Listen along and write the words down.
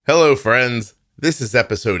Hello, friends. This is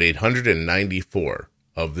episode 894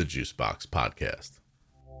 of the Juicebox Podcast.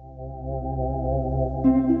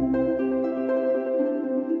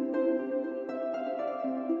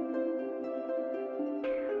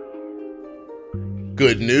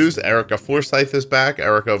 Good news, Erica Forsyth is back.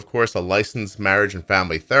 Erica, of course, a licensed marriage and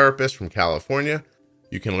family therapist from California.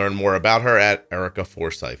 You can learn more about her at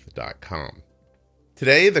ericaforsyth.com.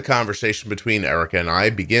 Today, the conversation between Erica and I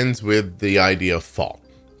begins with the idea of fault.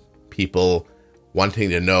 People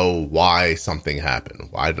wanting to know why something happened.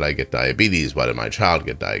 Why did I get diabetes? Why did my child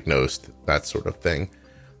get diagnosed? That sort of thing.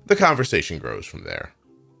 The conversation grows from there.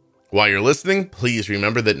 While you're listening, please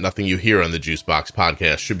remember that nothing you hear on the Juicebox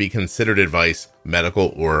Podcast should be considered advice,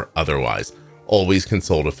 medical or otherwise. Always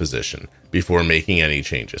consult a physician before making any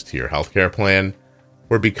changes to your healthcare plan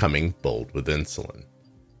or becoming bold with insulin.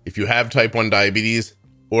 If you have type 1 diabetes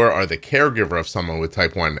or are the caregiver of someone with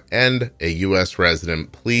type 1 and a U.S.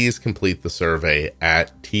 resident, please complete the survey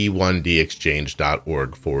at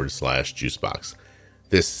t1dexchange.org/juicebox.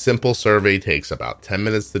 This simple survey takes about 10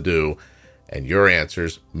 minutes to do, and your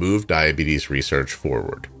answers move diabetes research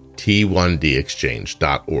forward.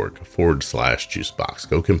 t1dexchange.org/juicebox.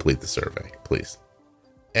 Go complete the survey, please.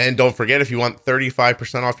 And don't forget, if you want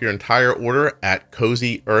 35% off your entire order at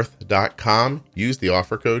CozyEarth.com, use the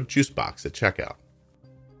offer code JUICEBOX at checkout.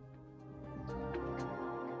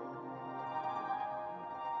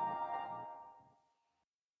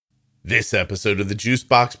 This episode of the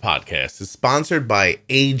Juicebox Podcast is sponsored by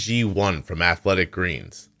AG1 from Athletic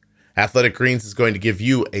Greens. Athletic Greens is going to give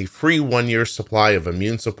you a free 1-year supply of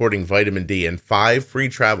immune-supporting vitamin D and 5 free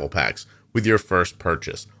travel packs with your first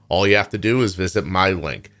purchase. All you have to do is visit my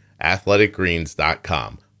link,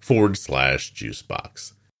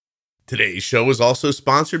 athleticgreens.com/juicebox. Today's show is also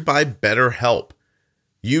sponsored by BetterHelp.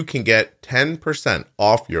 You can get 10%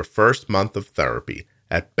 off your first month of therapy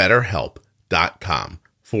at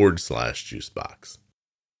betterhelp.com/juicebox.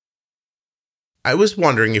 I was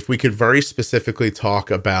wondering if we could very specifically talk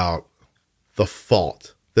about the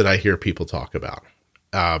fault that I hear people talk about.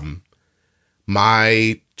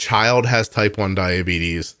 My child has type 1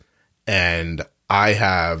 diabetes and I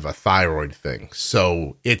have a thyroid thing,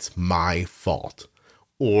 so it's my fault.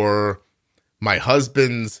 Or my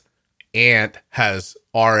husband's aunt has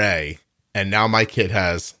RA and now my kid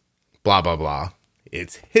has blah, blah, blah.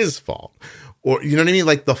 It's his fault. Or, you know what I mean?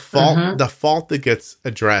 Like the fault, the fault that gets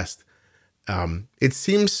addressed. It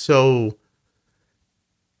seems so,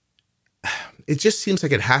 it just seems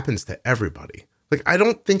like it happens to everybody. Like, I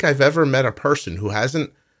don't think I've ever met a person who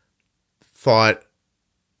hasn't thought,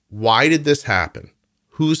 why did this happen?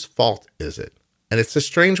 Whose fault is it? And it's a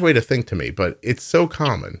strange way to think to me, but it's so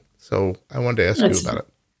common. So I wanted to ask you about it.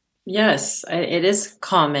 Yes, it is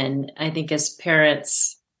common. I think as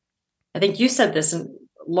parents, I think you said this a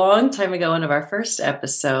long time ago, one of our first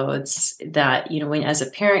episodes, that, when as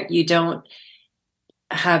a parent, you don't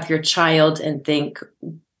have your child and think,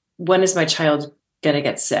 when is my child going to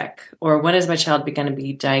get sick? Or when is my child going to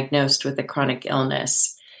be diagnosed with a chronic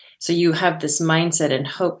illness? So you have this mindset and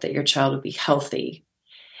hope that your child will be healthy.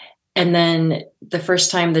 And then the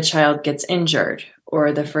first time the child gets injured,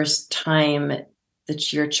 or the first time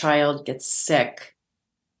that your child gets sick,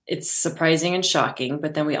 it's surprising and shocking.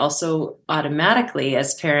 But then we also automatically,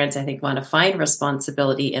 as parents, I think, want to find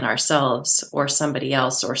responsibility in ourselves or somebody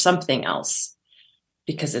else or something else,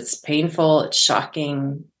 because it's painful, it's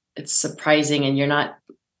shocking, it's surprising, and you're not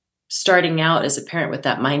starting out as a parent with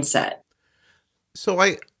that mindset. So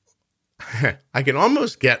I can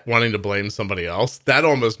almost get wanting to blame somebody else. That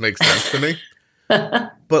almost makes sense to me.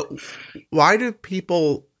 But why do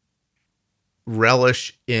people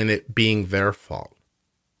relish in it being their fault?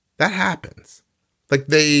 That happens. Like,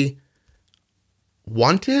 they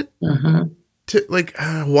want it to, like,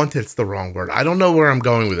 want it's the wrong word. I don't know where I'm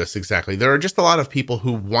going with this exactly. There are just a lot of people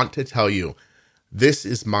who want to tell you, this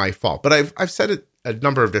is my fault. But I've said it a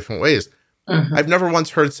number of different ways. I've never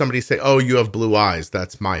once heard somebody say, oh, you have blue eyes,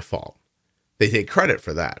 that's my fault. They take credit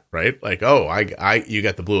for that, right? Like, oh, you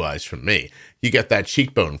get the blue eyes from me. You get that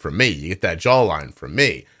cheekbone from me. You get that jawline from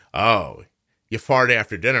me. Oh, you fart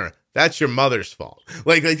after dinner. That's your mother's fault.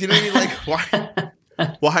 Like, you know what I mean? Like,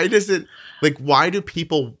 why does it, like, why do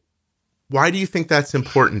you think that's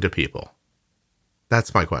important to people?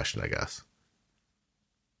 That's my question, I guess.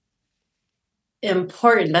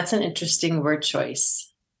 Important. That's an interesting word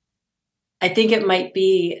choice. I think it might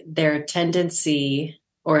be their tendency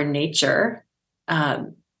or nature.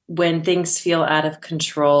 When things feel out of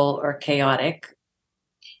control or chaotic,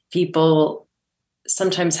 people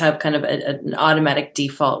sometimes have kind of an automatic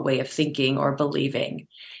default way of thinking or believing.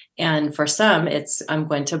 And for some, it's, I'm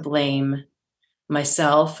going to blame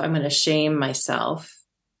myself, I'm going to shame myself,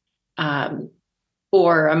 um,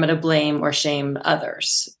 or I'm going to blame or shame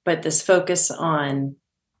others. But this focus on,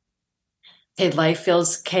 hey, life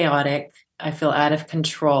feels chaotic. I feel out of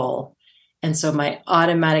control. And so my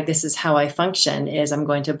automatic, this is how I function, is I'm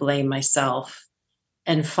going to blame myself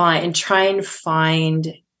and try and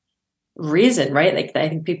find reason, right? Like I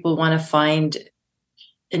think people want to find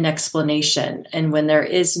an explanation. And when there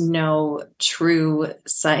is no true,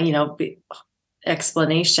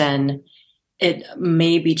 explanation, it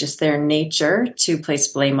may be just their nature to place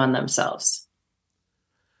blame on themselves.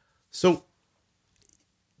 So,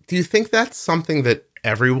 do you think that's something that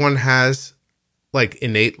everyone has, like,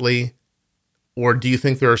 innately? Or do you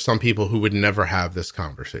think there are some people who would never have this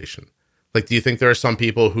conversation? Like, do you think there are some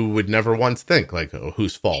people who would never once think, like, oh,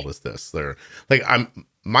 whose fault is this? They're like,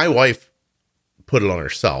 my wife put it on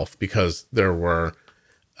herself because there were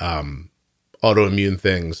autoimmune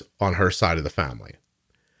things on her side of the family.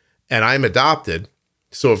 And I'm adopted,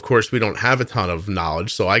 so of course we don't have a ton of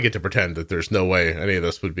knowledge, so I get to pretend that there's no way any of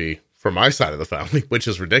this would be for my side of the family, which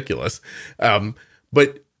is ridiculous.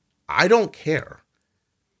 But I don't care.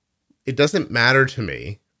 It doesn't matter to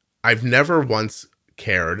me. I've never once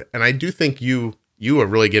cared, and I do think you are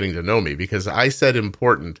really getting to know me, because I said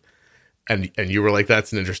important, and you were like,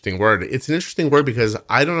 that's an interesting word. It's an interesting word because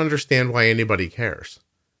I don't understand why anybody cares.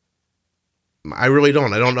 I really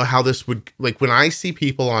don't. I don't know how this would, like, when I see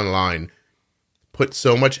people online put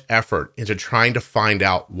so much effort into trying to find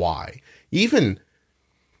out why, even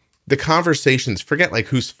the conversations, forget like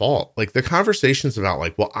whose fault, like the conversations about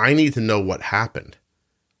like, well, I need to know what happened.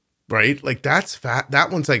 Right? Like that's fat.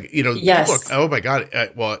 That one's like, yes. Look, oh my God.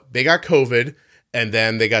 Well, they got COVID and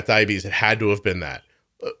then they got diabetes. It had to have been that.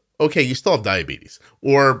 Okay. You still have diabetes.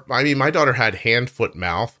 Or, I mean, my daughter had hand, foot,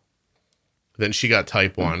 mouth. Then she got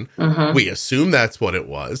type 1. Mm-hmm. We assume that's what it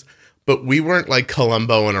was, but we weren't like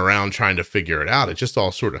Columboing around trying to figure it out. It just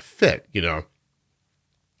all sort of fit,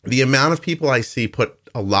 The amount of people I see put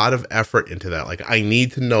a lot of effort into that. Like, I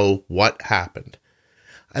need to know what happened.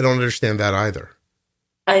 I don't understand that either.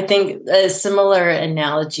 I think a similar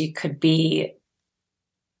analogy could be,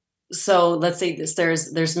 so let's say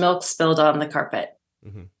there's milk spilled on the carpet.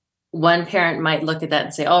 Mm-hmm. One parent might look at that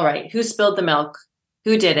and say, all right, who spilled the milk?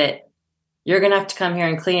 Who did it? You're going to have to come here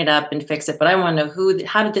and clean it up and fix it. But I want to know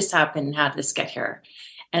how did this happen and how did this get here?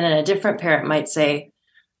 And then a different parent might say,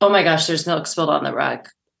 oh my gosh, there's milk spilled on the rug,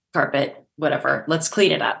 carpet, whatever. Let's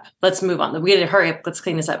clean it up. Let's move on. We got to hurry up. Let's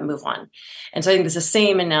clean this up and move on. And so I think it's the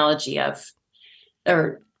same analogy of,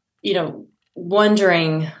 or,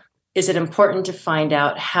 wondering, is it important to find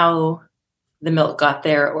out how the milk got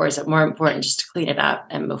there, or is it more important just to clean it up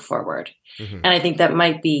and move forward? Mm-hmm. And I think that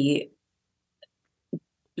might be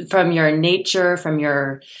from your nature, from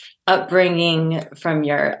your upbringing, from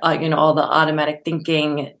your, all the automatic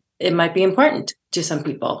thinking, it might be important to some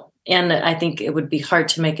people. And I think it would be hard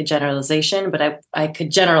to make a generalization, but I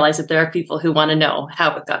could generalize that there are people who want to know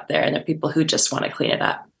how it got there, and there are people who just want to clean it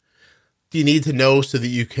up. Do you need to know so that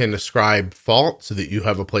you can ascribe fault, so that you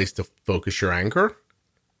have a place to focus your anger?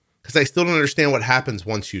 Because I still don't understand what happens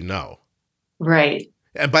once you know. Right.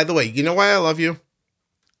 And by the way, you know why I love you?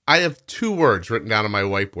 I have 2 words written down on my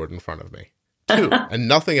whiteboard in front of me. 2, and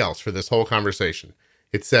nothing else for this whole conversation.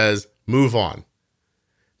 It says, move on.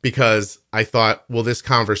 Because I thought, well, this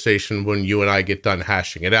conversation, when you and I get done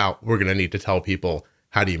hashing it out, we're going to need to tell people,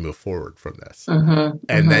 how do you move forward from this? Mm-hmm,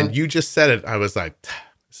 and then you just said it. I was like,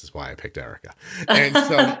 this is why I picked Erica. And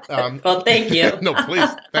so, well, thank you. No, please.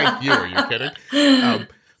 Thank you. Are you kidding?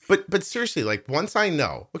 But seriously, like, once I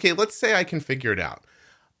know, okay, let's say I can figure it out.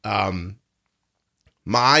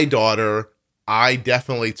 My daughter, I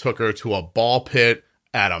definitely took her to a ball pit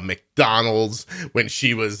at a McDonald's when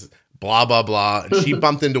she was blah, blah, blah. And she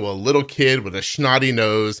bumped into a little kid with a snotty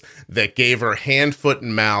nose that gave her hand, foot,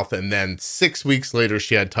 and mouth. And then 6 weeks later,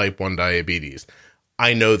 she had type 1 diabetes.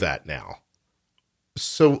 I know that now.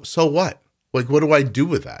 So what? Like, what do I do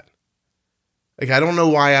with that? Like, I don't know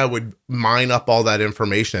why I would mine up all that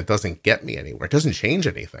information. It doesn't get me anywhere. It doesn't change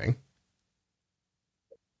anything.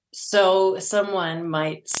 So someone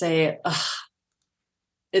might say,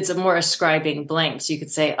 it's a more ascribing blame. So you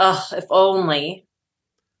could say, if only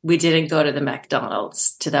we didn't go to the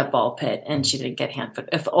McDonald's, to that ball pit, and she didn't get hand foot.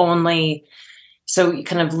 If only, so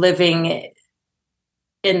kind of living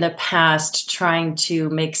in the past, trying to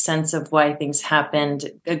make sense of why things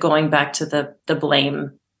happened, going back to the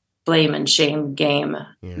blame and shame game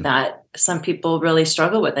that some people really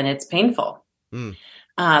struggle with, and it's painful.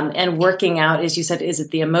 And working out, as you said, is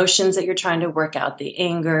it the emotions that you're trying to work out? The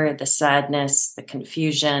anger, the sadness, the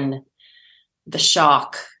confusion, the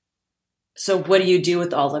shock. So what do you do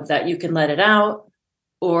with all of that? You can let it out,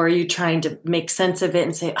 or are you trying to make sense of it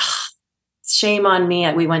and say, shame on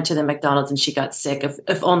me. We went to the McDonald's and she got sick.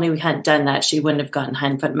 If only we hadn't done that, she wouldn't have gotten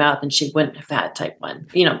hand, foot, mouth, and she wouldn't have had type 1.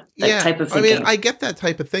 That type of thinking. I mean, I get that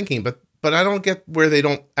type of thinking, but I don't get where they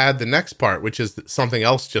don't add the next part, which is that something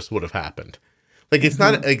else just would have happened. Like, it's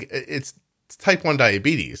not like it's type 1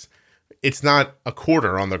 diabetes. It's not a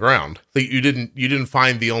quarter on the ground. Like, you didn't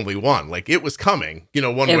find the only one. Like, it was coming,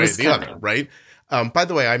 one way or the other, right? By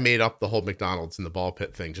the way, I made up the whole McDonald's in the ball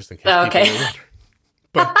pit thing just in case people were wondering.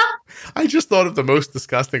 But I just thought of the most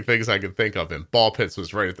disgusting things I could think of, and ball pits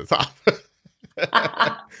was right at the top.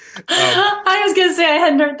 I was going to say I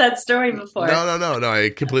hadn't heard that story before. No. I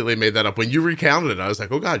completely made that up. When you recounted it, I was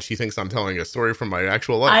like, oh God, she thinks I'm telling a story from my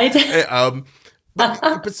actual life. I did.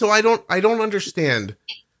 But so I don't understand.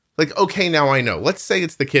 Like, okay, now I know. Let's say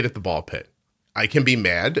it's the kid at the ball pit. I can be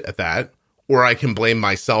mad at that, or I can blame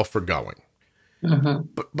myself for going.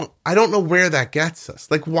 But I don't know where that gets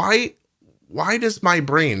us. Like, why does my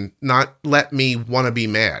brain not let me want to be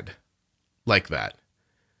mad like that?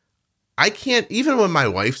 I can't, even when my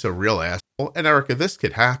wife's a real asshole, and Erica, this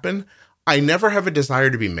could happen, I never have a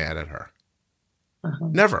desire to be mad at her.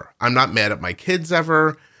 Never. I'm not mad at my kids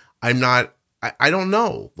ever. I don't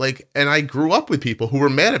know. Like, and I grew up with people who were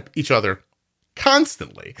mad at each other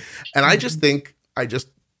constantly. And I just think,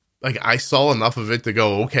 I saw enough of it to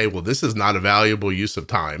go, okay, well, this is not a valuable use of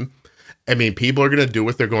time. I mean, people are going to do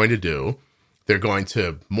what they're going to do. They're going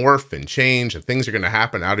to morph and change, and things are going to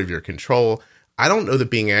happen out of your control. I don't know that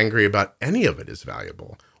being angry about any of it is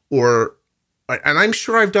valuable. And I'm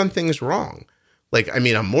sure I've done things wrong. Like, I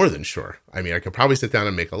mean, I'm more than sure. I mean, I could probably sit down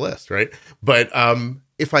and make a list, right? But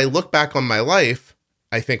if I look back on my life,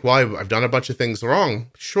 I think, well, I've done a bunch of things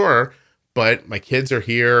wrong, sure, but my kids are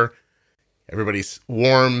here. Everybody's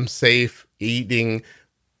warm, safe, eating.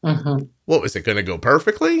 What, was it going to go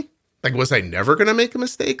perfectly? Like, was I never going to make a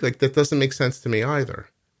mistake? Like, that doesn't make sense to me either.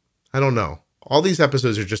 I don't know. All these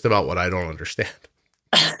episodes are just about what I don't understand.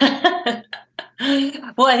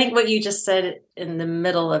 Well, I think what you just said in the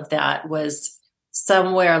middle of that was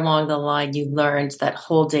somewhere along the line, you learned that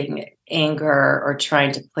holding anger or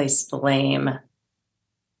trying to place blame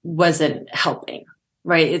wasn't helping,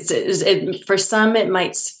 right? For some, it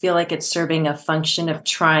might feel like it's serving a function of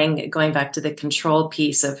going back to the control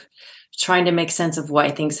piece of trying to make sense of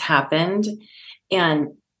why things happened.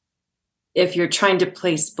 And if you're trying to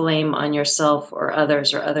place blame on yourself or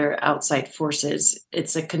others or other outside forces,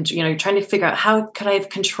 it's you're trying to figure out, how could I have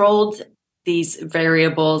controlled these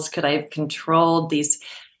variables? Could I have controlled these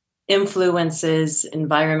influences,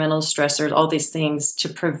 environmental stressors, all these things to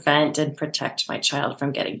prevent and protect my child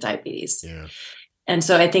from getting diabetes? Yeah. And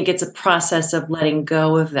so I think it's a process of letting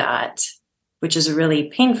go of that, which is really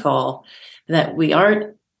painful, that we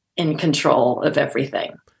aren't in control of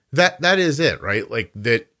everything. That is it, right? Like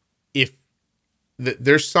that. If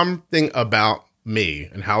there's something about me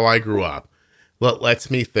and how I grew up that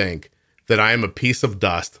lets me think that I am a piece of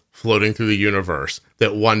dust floating through the universe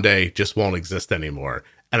that one day just won't exist anymore.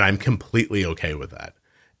 And I'm completely okay with that.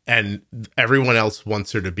 And everyone else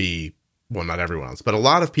wants there to be, well, not everyone else, but a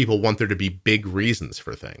lot of people want there to be big reasons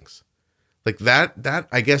for things. Like that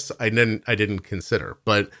I guess I didn't consider,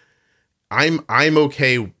 but I'm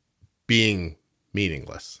okay being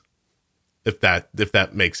meaningless. If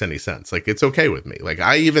that makes any sense. Like, it's okay with me. Like,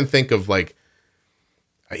 I even think of, like,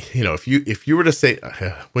 if you were to say,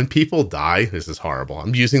 when people die, this is horrible.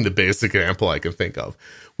 I'm using the basic example I can think of.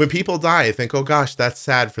 When people die, I think, oh gosh, that's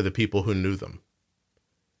sad for the people who knew them.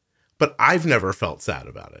 But I've never felt sad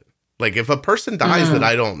about it. Like, if a person dies that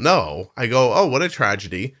I don't know, I go, oh, what a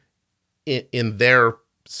tragedy in their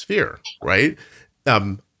sphere, right?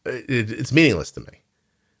 It's meaningless to me.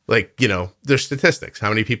 Like, there's statistics. How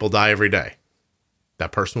many people die every day?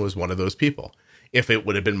 That person was one of those people. If it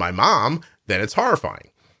would have been my mom, then it's horrifying.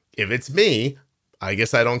 If it's me, I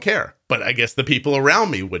guess I don't care. But I guess the people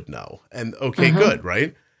around me would know. And okay, good,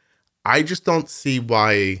 right? I just don't see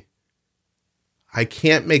why. I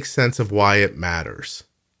can't make sense of why it matters.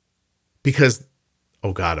 Because,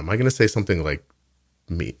 oh God, am I going to say something like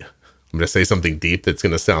me? I'm going to say something deep that's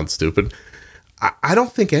going to sound stupid. I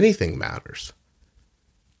don't think anything matters.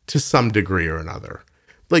 To some degree or another.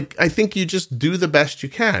 Like, I think you just do the best you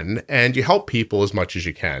can, and you help people as much as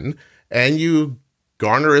you can, and you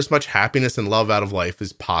garner as much happiness and love out of life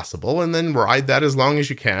as possible, and then ride that as long as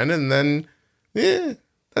you can, and then, yeah,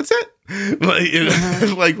 that's it.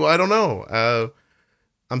 Like, like, well, I don't know.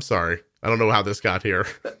 I'm sorry. I don't know how this got here.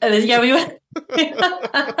 Yeah, we went.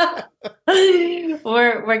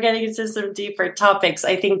 We're getting into some deeper topics.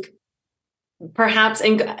 I think perhaps,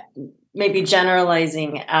 maybe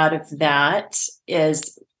generalizing out of that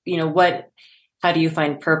is, what how do you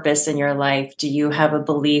find purpose in your life? Do you have a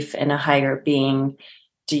belief in a higher being?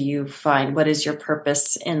 Do you find what is your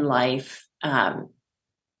purpose in life?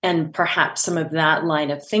 And perhaps some of that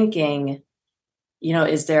line of thinking,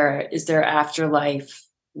 is there afterlife?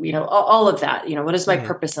 All of that, what is my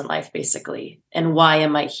purpose in life, basically, and why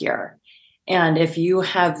am I here? And if you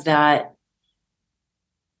have that,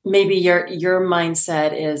 maybe your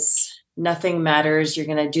mindset is nothing matters. You're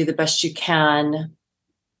going to do the best you can,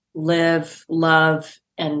 live, love,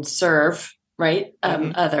 and serve, right?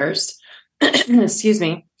 Others, excuse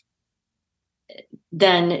me.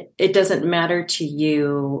 Then it doesn't matter to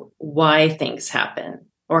you why things happen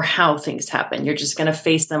or how things happen. You're just going to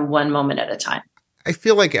face them one moment at a time. I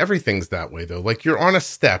feel like everything's that way, though. Like, you're on a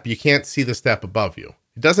step, you can't see the step above you.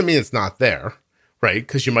 It doesn't mean it's not there, right?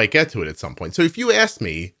 Because you might get to it at some point. So if you asked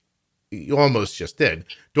me, you almost just did,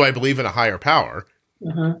 do I believe in a higher power?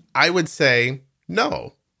 I would say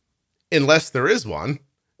no, unless there is one.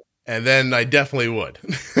 And then I definitely would.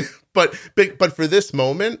 But for this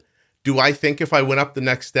moment, do I think if I went up the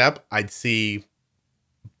next step, I'd see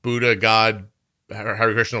Buddha, God,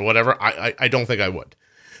 Hare Krishna, whatever? I don't think I would.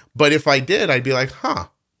 But if I did, I'd be like,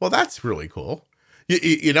 well, that's really cool.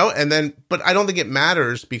 And then, but I don't think it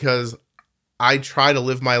matters because I try to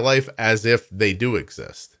live my life as if they do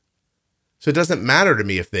exist. So it doesn't matter to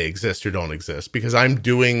me if they exist or don't exist because I'm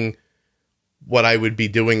doing what I would be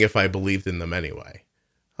doing if I believed in them anyway.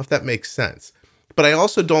 If that makes sense. But I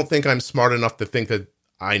also don't think I'm smart enough to think that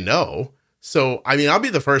I know. So, I mean, I'll be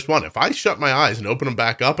the first one. If I shut my eyes and open them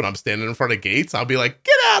back up and I'm standing in front of gates, I'll be like,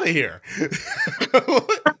 get out of here.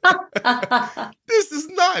 This is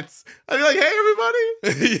nuts. I'd be like, hey,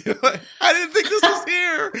 everybody. I didn't think this was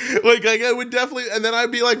here. Like, I would definitely, and then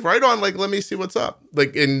I'd be like, right on, like, let me see what's up.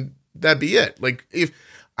 Like, and that'd be it. Like, if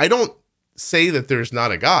I don't say that there's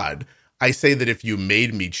not a God, I say that if you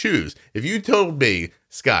made me choose, if you told me,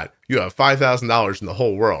 Scott, you have $5,000 in the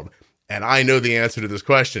whole world, and I know the answer to this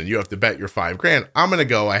question, you have to bet your $5,000. I'm going to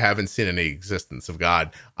go, I haven't seen any existence of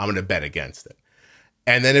God. I'm going to bet against it.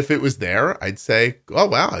 And then if it was there, I'd say, oh,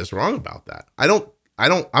 wow, I was wrong about that.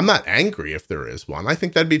 I'm not angry if there is one. I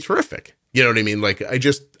think that'd be terrific. You know what I mean? Like, I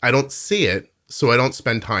don't see it, so I don't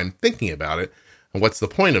spend time thinking about it. And what's the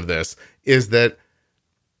point of this is that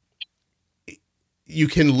you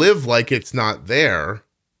can live like it's not there,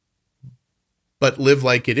 but live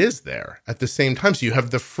like it is there at the same time. So you have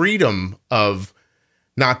the freedom of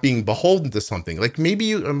not being beholden to something. Like,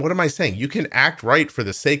 maybe what am I saying? You can act right for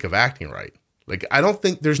the sake of acting right. Like, I don't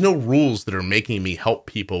think there's no rules that are making me help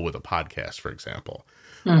people with a podcast, for example,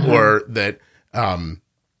 or that, I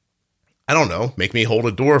don't know, make me hold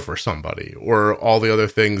a door for somebody, or all the other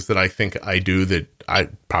things that I think I do that I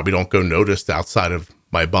probably don't go noticed outside of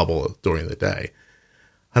my bubble during the day.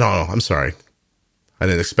 I don't know. I'm sorry. I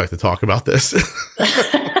didn't expect to talk about this.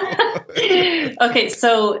 Okay.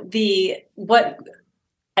 So what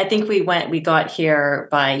I think we got here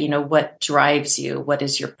by, what drives you, what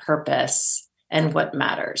is your purpose and what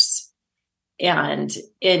matters. And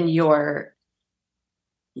in your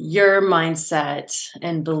mindset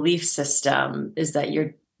and belief system is that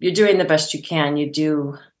you're doing the best you can. You're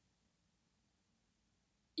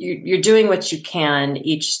doing what you can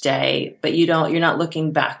each day, but you're not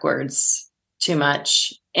looking backwards too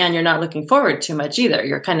much, and you're not looking forward too much either.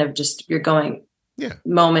 You're kind of you're going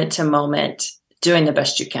moment to moment, doing the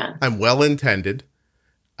best you can. I'm well-intended.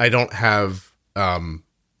 I don't have,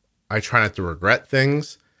 I try not to regret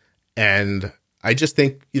things. And I just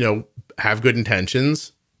think, have good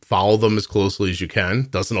intentions, follow them as closely as you can.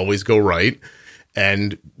 Doesn't always go right,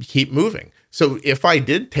 and keep moving. So if I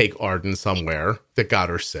did take Arden somewhere that got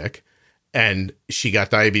her sick and she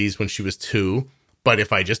got diabetes when she was 2, but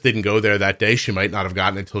if I just didn't go there that day, she might not have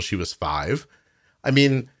gotten it until she was 5. I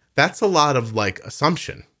mean, that's a lot of like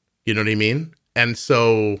assumption. You know what I mean? And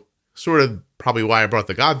so sort of probably why I brought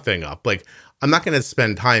the God thing up. Like, I'm not going to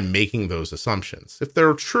spend time making those assumptions. If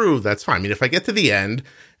they're true, that's fine. I mean, if I get to the end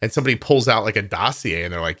and somebody pulls out like a dossier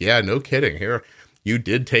and they're like, yeah, no kidding. Here, you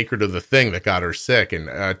did take her to the thing that got her sick.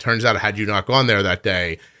 And turns out had you not gone there that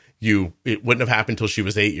day, it wouldn't have happened till she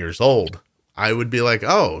was 8 years old. I would be like,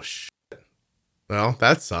 oh, well,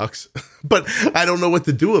 that sucks. But I don't know what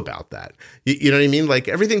to do about that. You know what I mean? Like,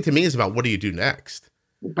 everything to me is about what do you do next?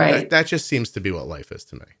 Right. That just seems to be what life is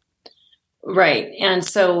to me. Right. And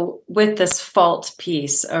so with this fault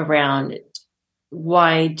piece around,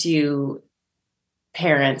 why do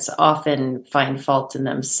parents often find fault in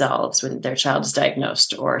themselves when their child is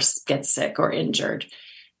diagnosed or gets sick or injured?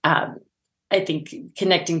 I think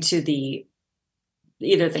connecting to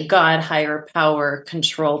either the God, higher power,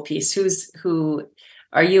 control piece, who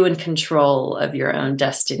Are you in control of your own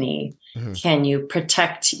destiny? Mm-hmm. Can you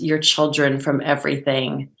protect your children from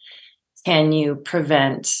everything? Can you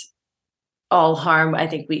prevent all harm? I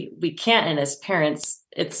think we can't. And as parents,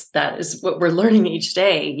 that is what we're learning each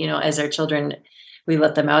day. You know, as our children, we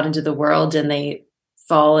let them out into the world and they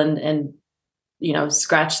fall and you know,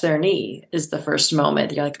 scratch their knee is the first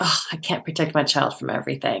moment. You're like, oh, I can't protect my child from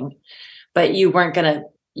everything. But you're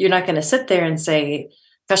not gonna sit there and say,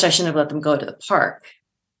 gosh, I shouldn't have let them go to the park.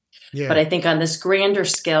 Yeah. But I think on this grander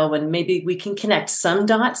scale, when maybe we can connect some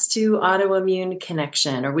dots to autoimmune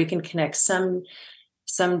connection, or we can connect some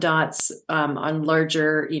dots on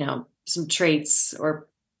larger, you know, some traits or,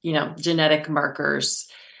 you know, genetic markers.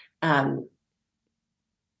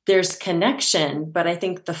 There's connection, but I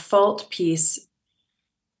think the fault piece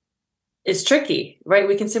is tricky, right?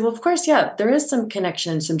 We can say, well, of course, yeah, there is some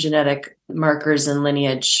connection, some genetic markers and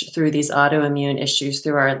lineage through these autoimmune issues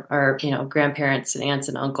through our you know, grandparents and aunts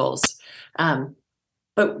and uncles.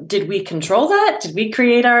 But did we control that? Did we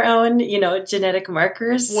create our own, you know, genetic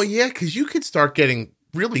markers? Well, yeah, because you could start getting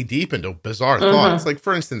really deep into bizarre thoughts. Like,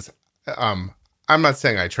 for instance, I'm not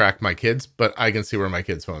saying I track my kids, but I can see where my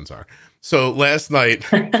kids' phones are. So last night,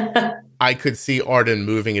 I could see Arden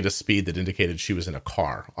moving at a speed that indicated she was in a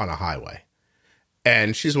car on a highway.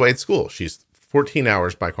 And she's away at school. She's 14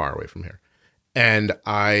 hours by car away from here. And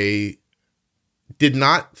I did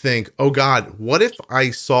not think, oh God, what if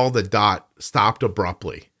I saw the dot stopped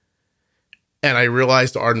abruptly and I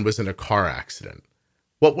realized Arden was in a car accident?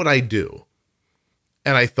 What would I do?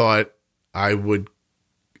 And I thought I would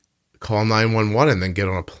call 911 and then get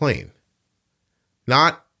on a plane.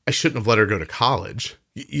 Not, I shouldn't have let her go to college.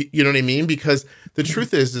 You know what I mean? Because the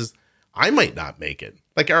truth is I might not make it.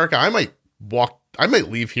 Like, Erica, I might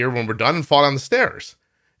leave here when we're done and fall down the stairs.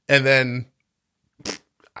 And then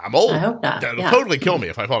I'm old. I hope not. That'll totally kill me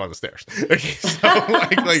if I fall down the stairs. Okay, so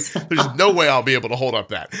like there's no way I'll be able to hold up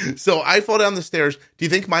that. So I fall down the stairs. Do you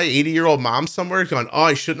think my 80-year-old mom somewhere is going, oh,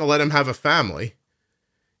 I shouldn't have let him have a family?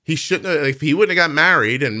 He shouldn't have, if he wouldn't have got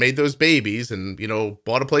married and made those babies and, you know,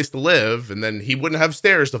 bought a place to live, and then he wouldn't have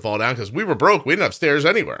stairs to fall down because we were broke. We didn't have stairs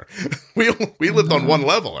anywhere. we lived on one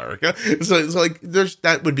level, Erica. So it's like,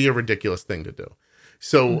 that would be a ridiculous thing to do.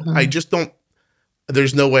 So I just don't,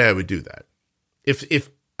 there's no way I would do that. If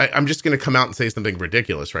I'm just going to come out and say something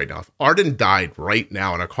ridiculous right now. If Arden died right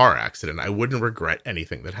now in a car accident, I wouldn't regret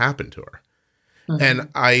anything that happened to her. And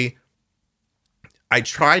I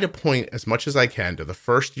try to point as much as I can to the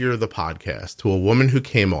first year of the podcast to a woman who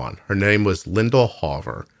came on. Her name was Linda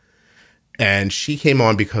Hauver. And she came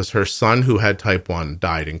on because her son, who had type 1,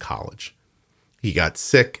 died in college. He got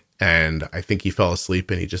sick, and I think he fell asleep,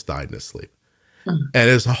 and he just died in his sleep. And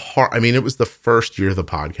it was it was the first year of the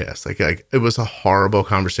podcast. Like it was a horrible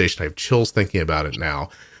conversation. I have chills thinking about it now.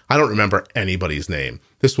 I don't remember anybody's name.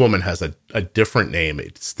 This woman has a different name.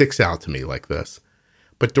 It sticks out to me like this.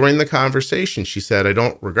 But during the conversation, she said, I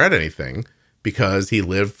don't regret anything because he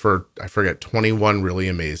lived for, 21 really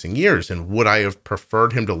amazing years. And would I have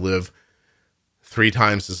preferred him to live 3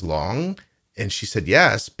 times as long? And she said,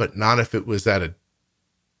 yes, but not if it was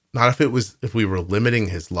if we were limiting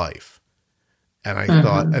his life. And I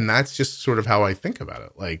thought, and that's just sort of how I think about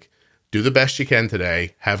it. Like, do the best you can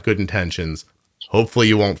today, have good intentions. Hopefully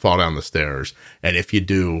you won't fall down the stairs. And if you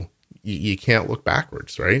do, you can't look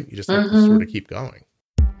backwards, right? You just have to sort of keep going.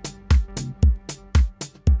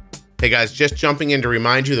 Hey guys, just jumping in to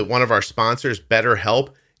remind you that one of our sponsors,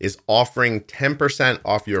 BetterHelp, is offering 10%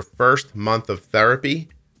 off your first month of therapy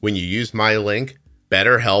when you use my link,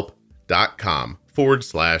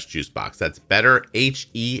 betterhelp.com/juicebox. That's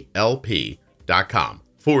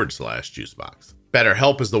betterhelp.com/juicebox.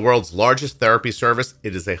 BetterHelp is the world's largest therapy service.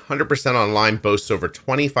 It is 100% online, boasts over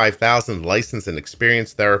 25,000 licensed and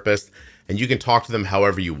experienced therapists, and you can talk to them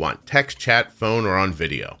however you want, text, chat, phone, or on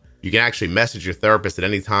video. You can actually message your therapist at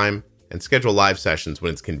any time and schedule live sessions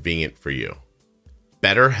when it's convenient for you.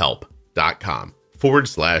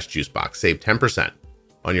 BetterHelp.com/juicebox. Save 10%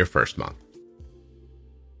 on your first month.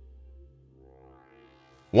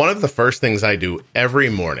 One of the first things I do every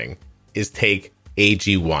morning is take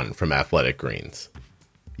AG1 from Athletic Greens.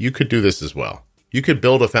 You could do this as well. You could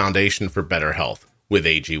build a foundation for better health with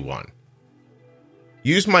AG1.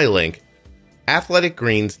 Use my link,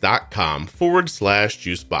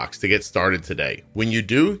 athleticgreens.com/juicebox to get started today. When you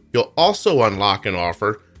do, you'll also unlock an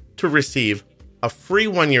offer to receive a free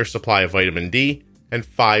 1-year supply of vitamin D and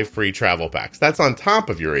 5 free travel packs. That's on top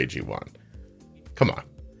of your AG1. Come on.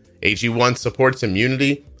 AG1 supports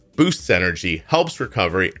immunity, boosts energy, helps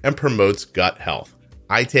recovery, and promotes gut health.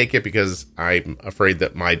 I take it because I'm afraid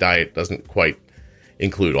that my diet doesn't quite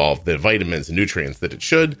include all of the vitamins and nutrients that it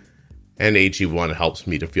should. and AG1 helps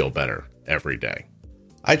me to feel better every day.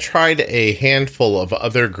 I tried a handful of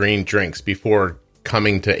other green drinks before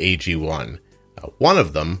coming to AG1. One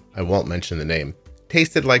of them, I won't mention the name,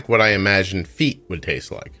 tasted like what I imagined feet would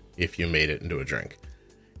taste like if you made it into a drink.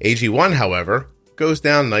 AG1, however, goes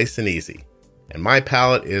down nice and easy, and my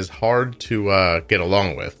palate is hard to get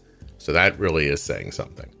along with, so that really is saying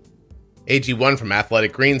something. AG1 from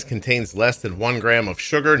Athletic Greens contains less than 1 gram of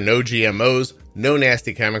sugar, no GMOs, no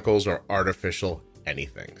nasty chemicals or artificial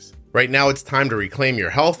anythings. Right now it's time to reclaim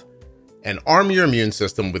your health and arm your immune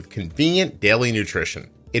system with convenient daily nutrition.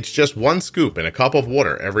 It's just 1 scoop in a cup of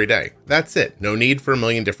water every day. That's it. No need for a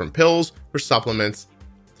million different pills or supplements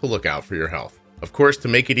to look out for your health. Of course, to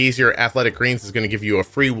make it easier, Athletic Greens is going to give you a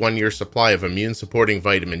free 1-year supply of immune-supporting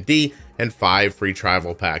vitamin D and 5 free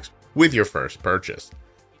travel packs with your first purchase.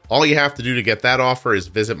 All you have to do to get that offer is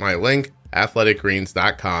visit my link,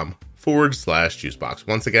 athleticgreens.com/juicebox.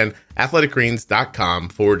 Once again,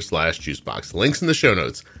 athleticgreens.com/juicebox. Links in the show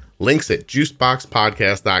notes. Links at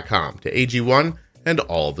juiceboxpodcast.com to AG1 and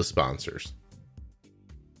all of the sponsors.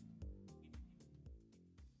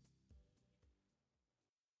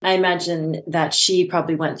 I imagine that she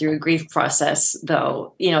probably went through a grief process,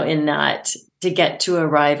 though, in that to get to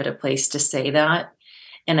arrive at a place to say that.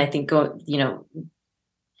 And I think,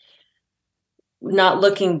 not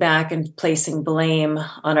looking back and placing blame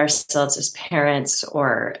on ourselves as parents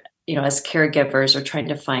or, as caregivers or trying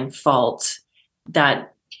to find fault,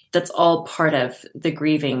 that's all part of the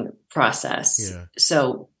grieving process. Yeah.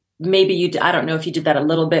 So maybe I don't know if you did that a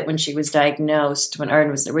little bit when she was diagnosed, when Arden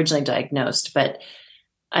was originally diagnosed, but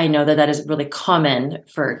I know that is really common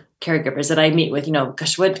for caregivers that I meet with,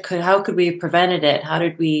 gosh, how could we have prevented it? How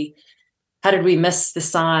did we miss the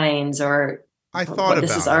signs? Or I thought about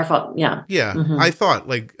this is our fault. Yeah. Yeah. Mm-hmm. I thought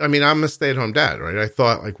I'm a stay-at-home dad, right? I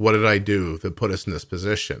thought what did I do that put us in this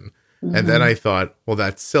position? Mm-hmm. And then I thought, well,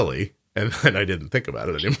 that's silly. And then I didn't think about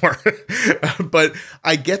it anymore. But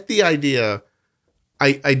I get the idea.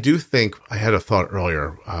 I do think I had a thought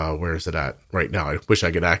earlier. Where is it at right now? I wish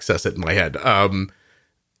I could access it in my head.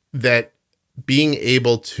 That being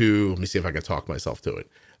able to, let me see if I can talk myself to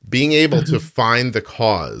it. Being able to find the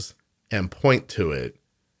cause and point to it,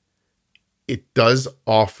 it does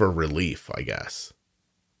offer relief, I guess.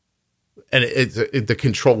 And it's the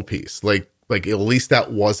control piece. Like at least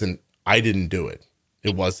that wasn't, I didn't do it.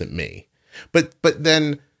 It wasn't me. But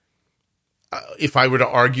then if I were to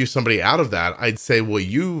argue somebody out of that, I'd say, well,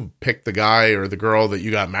 you picked the guy or the girl that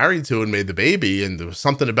you got married to and made the baby. And there was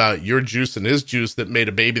something about your juice and his juice that made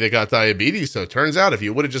a baby that got diabetes. So it turns out if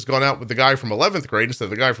you would have just gone out with the guy from 11th grade instead of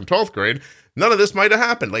the guy from 12th grade, none of this might have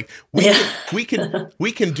happened. We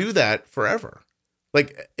can do that forever.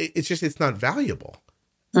 It's not valuable.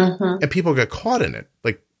 Mm-hmm. And people get caught in it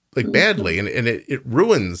badly. And it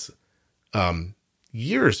ruins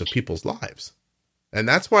years of people's lives. And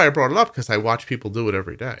that's why I brought it up, because I watch people do it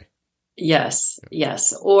every day. Yes.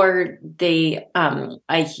 Or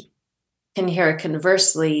I can hear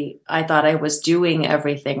conversely, I thought I was doing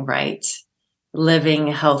everything right, living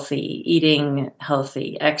healthy, eating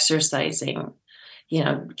healthy, exercising,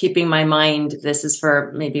 keeping my mind. This is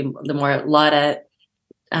for maybe the more LADA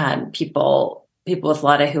people with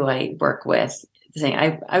LADA who I work with,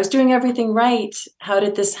 saying I was doing everything right. How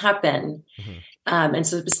did this happen? Mm-hmm. And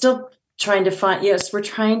so it's still trying to find, I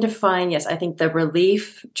think the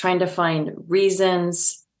relief, trying to find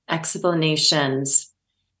reasons, explanations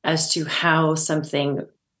as to how something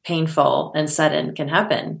painful and sudden can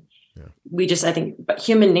happen. Yeah. I think, but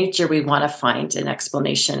human nature, we want to find an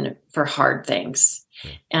explanation for hard things.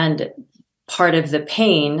 Yeah. And part of the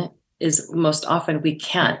pain is most often we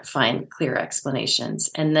can't find clear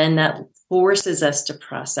explanations. And then that forces us to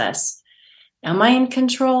process, am I in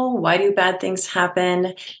control? Why do bad things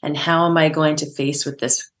happen? And how am I going to face with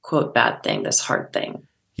this quote bad thing, this hard thing?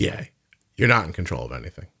 Yeah, you're not in control of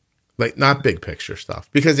anything. Not big picture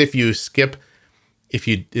stuff. Because if you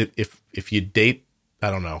date,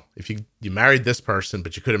 I don't know, if you married this person,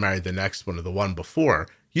 but you could have married the next one or the one before,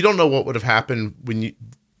 you don't know what would have happened when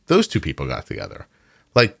those two people got together.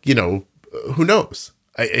 Who knows?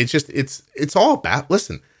 It's all about,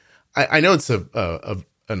 listen, I know it's an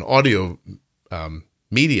audio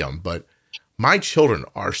medium, but my children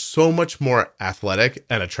are so much more athletic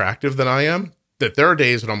and attractive than I am that there are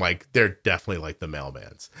days when I'm like, they're definitely like the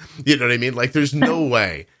mailmans. You know what I mean? There's no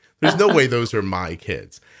way those are my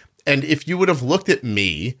kids. And if you would have looked at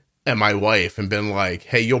me and my wife and been like,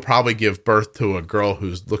 hey, you'll probably give birth to a girl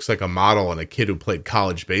who looks like a model and a kid who played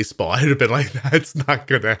college baseball, I'd have been like, that's not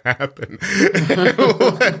going to happen.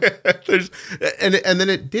 And then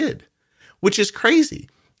it did, which is crazy.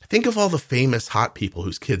 think of all the famous hot people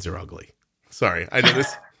whose kids are ugly. Sorry, I know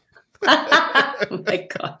this. Oh my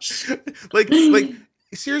gosh. like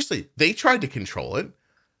seriously, they tried to control it.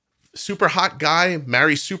 Super hot guy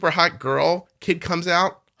marries super hot girl, kid comes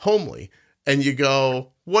out homely, and you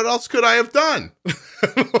go, what else could I have done?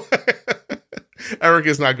 Eric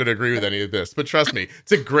is not going to agree with any of this, but trust me,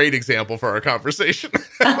 it's a great example for our conversation.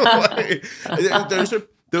 Like,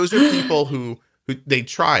 those are people who they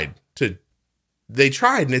tried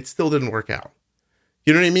and it still didn't work out.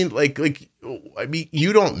 You know what I mean? I mean,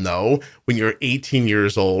 you don't know when you're 18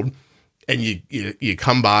 years old and you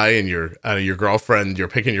come by and your girlfriend, you're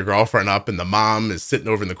picking your girlfriend up and the mom is sitting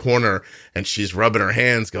over in the corner and she's rubbing her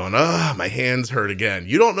hands going, oh, my hands hurt again.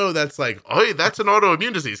 You don't know that's like, oh, that's an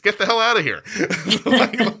autoimmune disease. Get the hell out of here.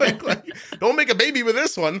 like, don't make a baby with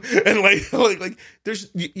this one. And like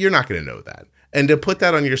you're not going to know that. And to put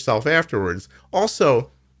that on yourself afterwards. Also,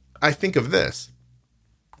 I think of this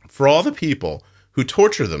for all the people who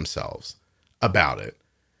torture themselves about it.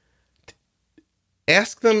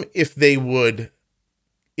 Ask them if they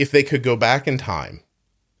could go back in time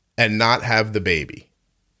and not have the baby.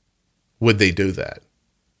 Would they do that?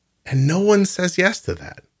 And no one says yes to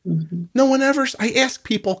that. Mm-hmm. No one ever. I ask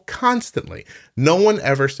people constantly. No one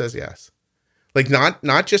ever says yes. Like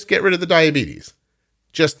not just get rid of the diabetes.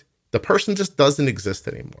 Just the person just doesn't exist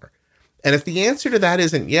anymore. And if the answer to that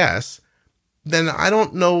isn't yes, then I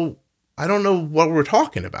don't know what we're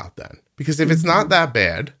talking about then. Because if it's not that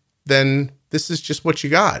bad, then this is just what you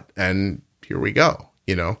got. And here we go,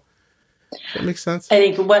 you know? Does that make sense? I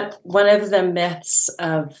think one of the myths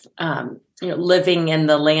of, living in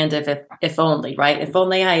the land of if only, right? If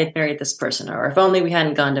only I had married this person, or if only we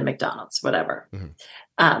hadn't gone to McDonald's, whatever.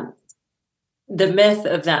 Mm-hmm. The myth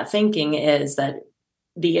of that thinking is that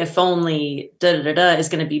the if only is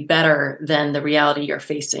going to be better than the reality you're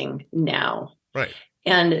facing now. Right.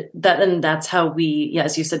 And that's how we,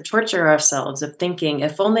 as you said, torture ourselves of thinking,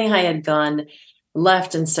 if only I had gone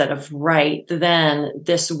left instead of right, then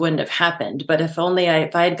this wouldn't have happened. But if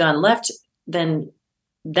I had gone left, then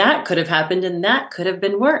that could have happened and that could have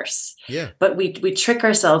been worse. Yeah. But we trick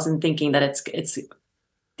ourselves in thinking that it's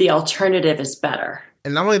the alternative is better.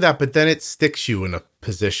 And not only that, but then it sticks you in a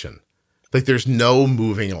position. Like there's no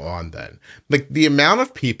moving on then. Like the amount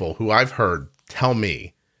of people who I've heard tell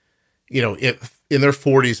me, if in their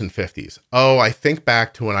 40s and 50s, oh, I think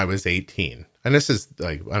back to when I was 18. And this is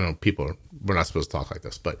like, I don't know, we're not supposed to talk like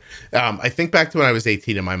this, but I think back to when I was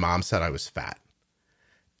 18 and my mom said I was fat.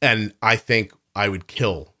 And I think I would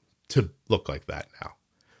kill to look like that now.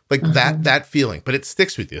 Like that feeling, but it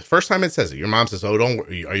sticks with you. The first time it says it, your mom says, oh,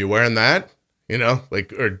 are you wearing that?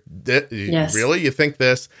 Yes. Really? You think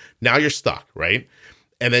this? Now you're stuck, right?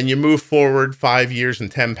 And then you move forward 5 years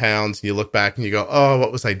and 10 pounds, and you look back and you go, oh,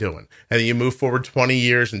 what was I doing? And then you move forward 20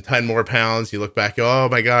 years and 10 more pounds. You look back, oh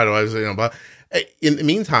my God, I was, but in the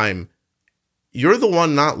meantime, you're the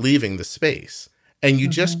one not leaving the space. And you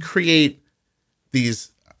just create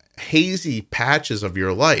these hazy patches of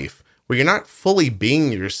your life where you're not fully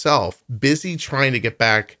being yourself, busy trying to get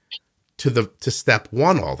back to step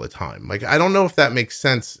one all the time. Like, I don't know if that makes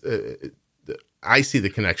sense. I see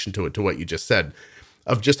the connection to what you just said,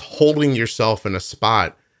 of just holding yourself in a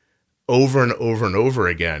spot over and over and over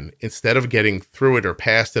again, instead of getting through it or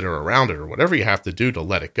past it or around it or whatever you have to do to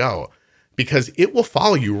let it go, because it will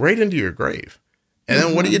follow you right into your grave. And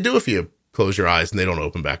then what do you do if you close your eyes and they don't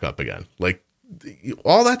open back up again? Like,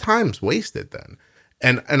 all that time's wasted then.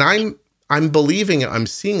 And I'm believing, I'm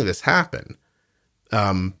seeing this happen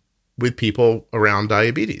with people around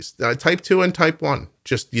diabetes, type 2 and type 1.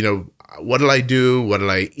 Just, what did I do? What did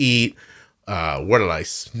I eat? What did I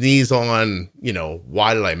sneeze on?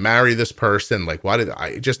 Why did I marry this person? Like, why did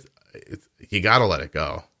I you got to let it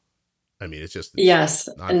go. I mean, it's just, yes.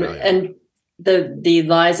 And the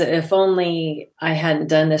lies that if only I hadn't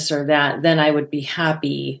done this or that, then I would be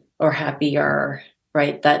happy or happier,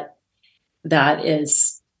 right? That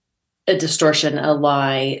is a distortion, a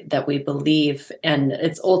lie that we believe. And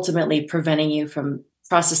it's ultimately preventing you from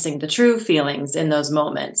processing the true feelings in those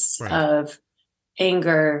moments of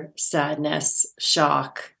anger, sadness,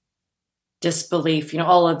 shock, disbelief,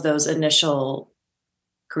 all of those initial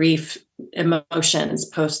grief emotions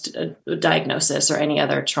post diagnosis or any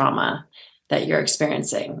other trauma that you're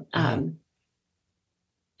experiencing. And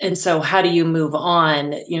so how do you move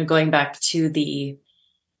on, going back to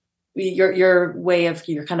your way of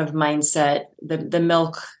your kind of mindset, the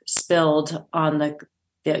milk spilled on the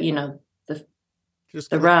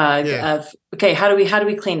rug of, okay, how do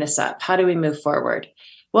we clean this up? How do we move forward?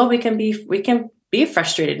 Well, we can be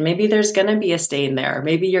frustrated. Maybe there's going to be a stain there.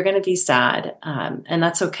 Maybe you're going to be sad. And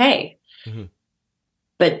that's okay. Mm-hmm.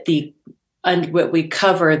 but what we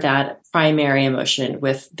cover that primary emotion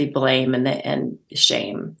with the blame and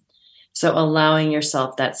shame. So allowing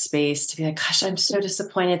yourself that space to be like, gosh, I'm so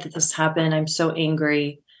disappointed that this happened. I'm so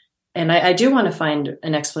angry. And I do want to find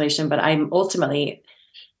an explanation, but I'm ultimately,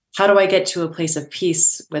 how do I get to a place of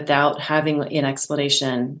peace without having an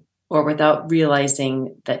explanation or without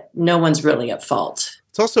realizing that no one's really at fault?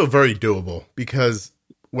 It's also very doable because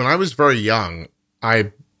when I was very young,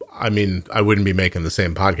 I mean, I wouldn't be making the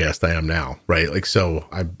same podcast I am now, right? Like, so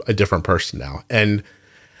I'm a different person now. And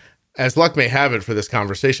as luck may have it for this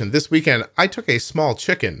conversation, this weekend, I took a small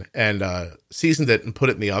chicken and seasoned it and put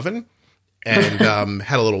it in the oven and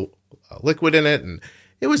had a little liquid in it. And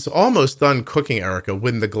it was almost done cooking, Erica,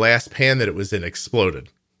 when the glass pan that it was in exploded.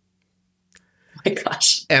 Oh my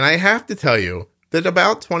gosh. And I have to tell you that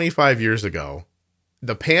about 25 years ago,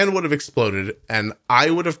 the pan would have exploded and I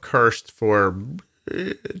would have cursed for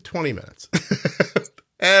 20 minutes.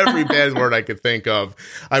 Every bad word I could think of,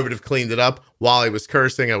 I would have cleaned it up while I was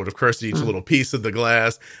cursing. I would have cursed each little piece of the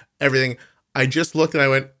glass, everything. I just looked and I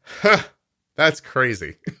went, huh, that's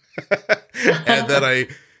crazy. And then I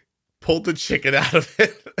pulled the chicken out of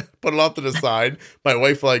it, put it off to the side. My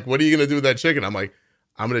wife like, what are you going to do with that chicken? I'm like,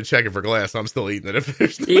 I'm going to check it for glass. I'm still eating it if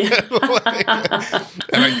there's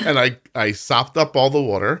I sopped up all the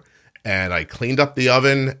water and I cleaned up the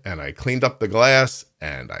oven and I cleaned up the glass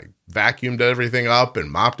and I vacuumed everything up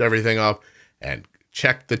and mopped everything up and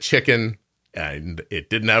checked the chicken and it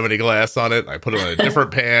didn't have any glass on it. I put it in a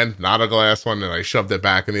different pan, not a glass one, and I shoved it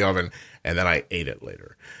back in the oven and then I ate it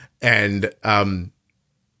later. And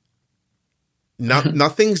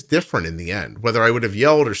nothing's different in the end, whether I would have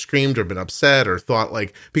yelled or screamed or been upset or thought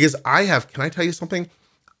like, because can I tell you something?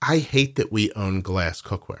 I hate that we own glass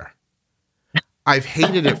cookware. I've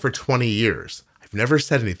hated it for 20 years. I've never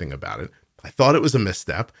said anything about it. I thought it was a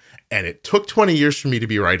misstep and it took 20 years for me to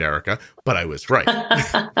be right, Erica, but I was right.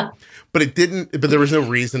 But there was no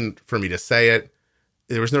reason for me to say it.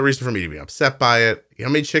 There was no reason for me to be upset by it. You know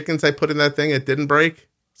how many chickens I put in that thing? It didn't break.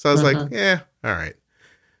 So I was like, yeah, all right.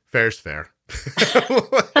 Fair's fair.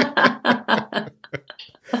 I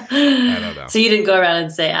don't know. So you didn't go around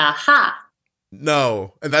and say, aha.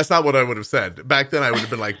 No, and that's not what I would have said. Back then I would have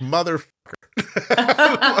been like, motherfucker.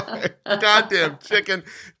 Like, goddamn chicken.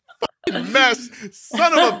 Fucking mess.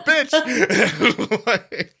 Son of a bitch.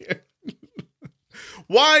 Like,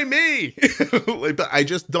 why me? Like, but I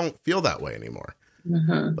just don't feel that way anymore.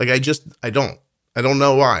 Like I don't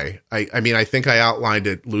know why. I mean, I think I outlined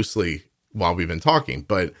it loosely while we've been talking,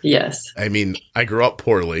 but yes, I mean, I grew up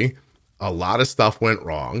poorly. A lot of stuff went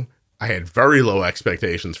wrong. I had very low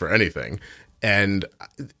expectations for anything. And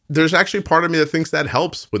there's actually part of me that thinks that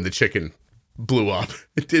helps when the chicken blew up.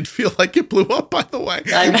 It did feel like it blew up, by the way.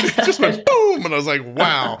 It just went boom. And I was like,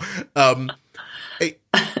 wow. I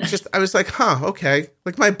was like, huh, okay.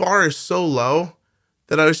 Like my bar is so low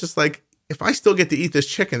that I was just like, if I still get to eat this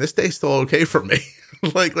chicken, this day's still okay for me.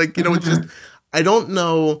 like, you know, it's just, I don't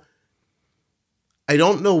know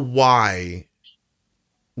why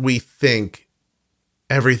we think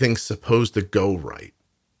everything's supposed to go right.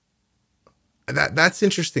 That's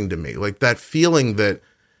interesting to me. Like that feeling that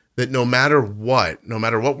no matter what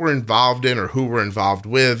we're involved in or who we're involved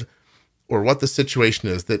with or what the situation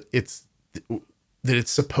is, that it's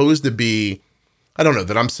supposed to be, I don't know,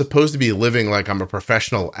 that I'm supposed to be living like I'm a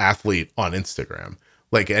professional athlete on Instagram.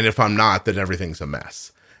 Like, and if I'm not, then everything's a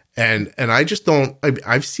mess. And I just don't,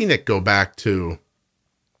 I've seen it go back to,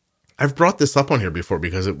 I've brought this up on here before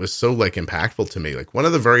because it was so like impactful to me. Like one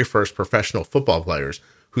of the very first professional football players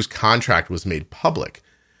whose contract was made public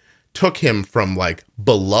took him from like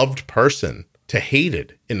beloved person to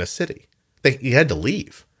hated in a city. He had to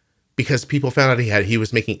leave because people found out he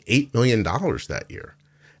was making $8 million that year.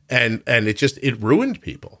 And it ruined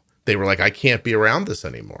people. They were like, I can't be around this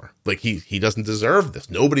anymore. Like he doesn't deserve this.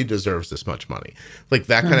 Nobody deserves this much money. Like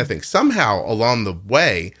that kind of thing. Somehow along the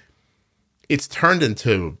way, it's turned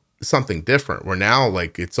into something different. Where now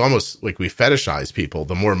like it's almost like we fetishize people.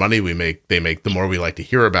 The more money they make, the more we like to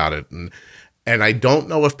hear about it. And I don't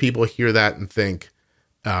know if people hear that and think,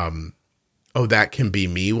 oh, that can be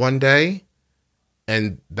me one day.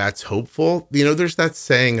 And that's hopeful. You know, there's that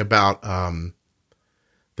saying about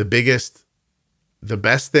the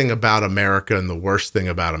best thing about America and the worst thing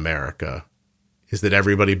about America is that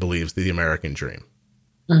everybody believes the American dream.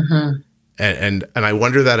 Mm-hmm. And I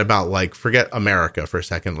wonder that about like, forget America for a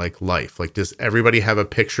second, like life. Like, does everybody have a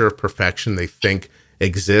picture of perfection they think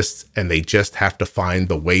exists and they just have to find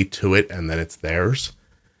the way to it and then it's theirs?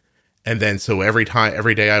 And then so every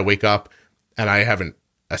day I wake up and I haven't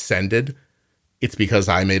ascended, it's because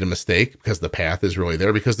I made a mistake, because the path is really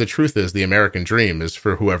there, because the truth is the American dream is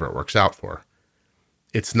for whoever it works out for.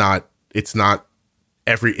 It's not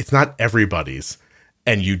everybody's,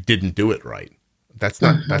 and you didn't do it right. That's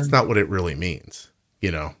not what it really means.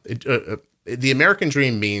 You know, the American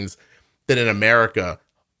dream means that in America,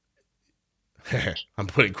 I'm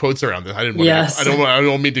putting quotes around this. I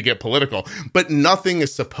don't mean to get political, but nothing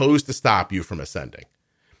is supposed to stop you from ascending.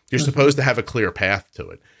 You're supposed to have a clear path to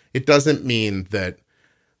it. It doesn't mean that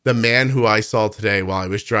the man who I saw today while I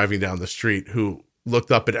was driving down the street, who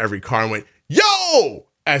looked up at every car and went, "Yo!"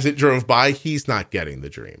 as it drove by, he's not getting the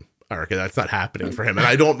dream. Okay, that's not happening for him. And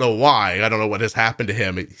I don't know why. I don't know what has happened to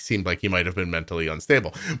him. It seemed like he might have been mentally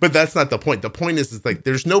unstable. But that's not the point. The point is like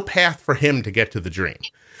there's no path for him to get to the dream.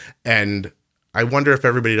 And I wonder if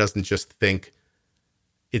everybody doesn't just think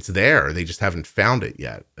it's there. They just haven't found it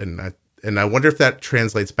yet. And I wonder if that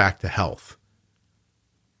translates back to health.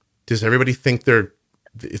 Does everybody think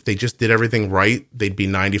if they just did everything right, they'd be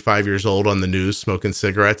 95 years old on the news smoking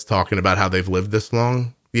cigarettes, talking about how they've lived this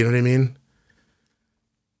long? You know what I mean?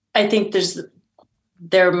 I think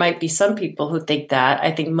there might be some people who think that.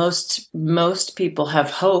 I think most people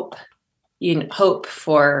have hope, hope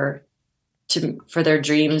for their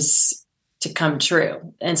dreams to come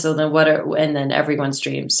true. And so then everyone's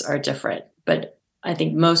dreams are different. But I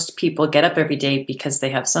think most people get up every day because they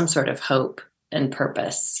have some sort of hope and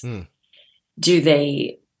purpose. Do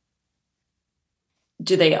they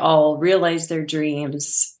all realize their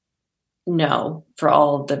dreams? No, for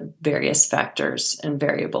all the various factors and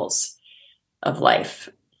variables of life.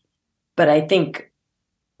 But I think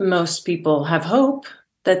most people have hope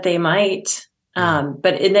that they might. And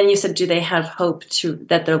then you said, do they have hope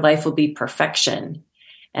that their life will be perfection?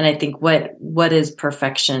 And I think what does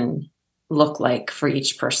perfection look like for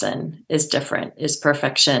each person is different. Is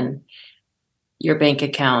perfection your bank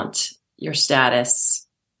account, your status,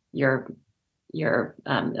 your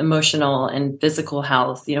emotional and physical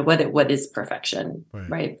health? What is perfection,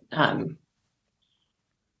 right?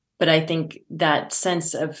 But I think that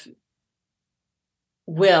sense of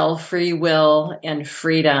free will and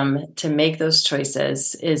freedom to make those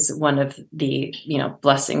choices is one of the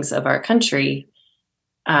blessings of our country.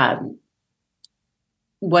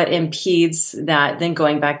 What impedes that? Then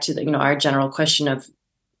going back to our general question of,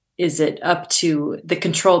 is it up to the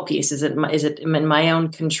control piece? Is it in my own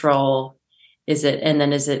control? If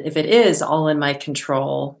it is all in my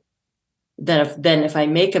control, then if I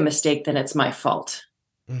make a mistake, then it's my fault,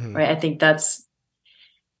 right? I think that's,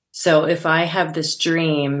 so if I have this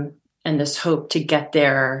dream and this hope to get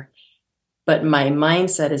there, but my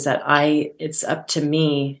mindset is that it's up to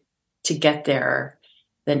me to get there,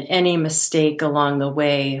 then any mistake along the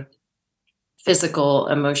way, physical,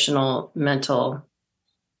 emotional, mental,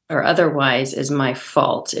 or otherwise, is my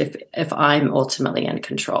fault if I'm ultimately in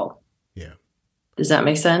control. Yeah. Does that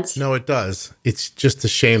make sense? No, it does. It's just a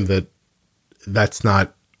shame that that's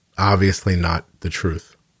obviously not the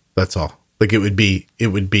truth. That's all. Like it would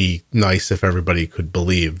be nice if everybody could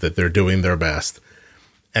believe that they're doing their best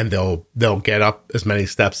and they'll get up as many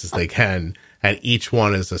steps as they can, and each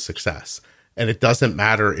one is a success. And it doesn't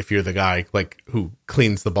matter if you're the guy like who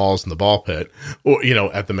cleans the balls in the ball pit, or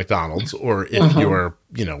at the McDonald's, or if you're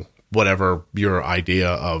whatever your idea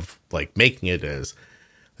of like making it is.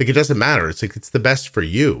 Like it doesn't matter. It's like it's the best for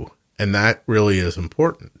you, and that really is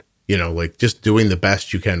important. Like just doing the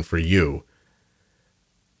best you can for you.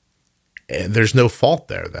 And there's no fault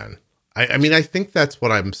there then. I mean, I think that's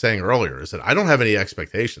what I'm saying earlier, is that I don't have any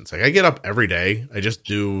expectations. Like I get up every day. I just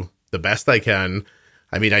do the best I can.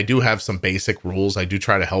 I mean, I do have some basic rules. I do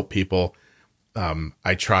try to help people.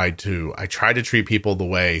 I try to treat people the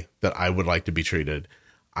way that I would like to be treated.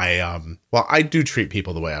 I do treat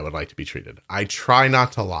people the way I would like to be treated. I try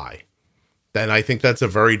not to lie. And I think that's a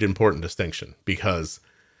very important distinction, because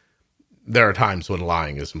there are times when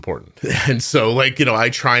lying is important. And so I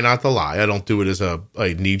try not to lie. I don't do it as a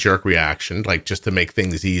knee-jerk reaction, like just to make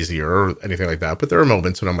things easier or anything like that. But there are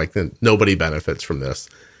moments when I'm like, nobody benefits from this.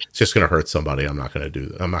 It's just going to hurt somebody. I'm not going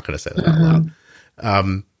to say that out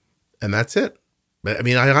loud. And that's it. But I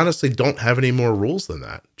mean, I honestly don't have any more rules than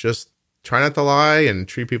that. Just try not to lie and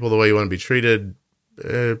treat people the way you want to be treated.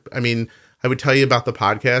 I mean, I would tell you about the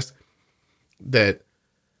podcast that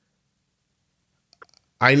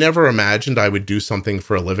I never imagined I would do something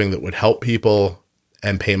for a living that would help people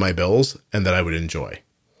and pay my bills and that I would enjoy.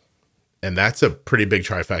 And that's a pretty big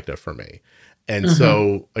trifecta for me. And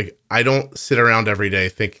so I don't sit around every day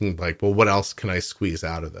thinking like, well, what else can I squeeze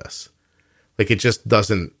out of this? Like, it just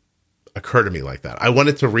doesn't occur to me like that. I want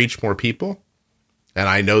it to reach more people. And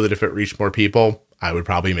I know that if it reached more people, I would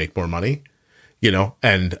probably make more money.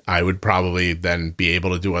 and I would probably then be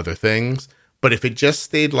able to do other things. But if it just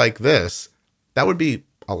stayed like this, that would be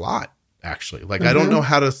a lot, actually. Like, I don't know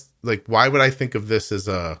how to, like, why would I think of this as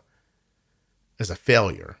a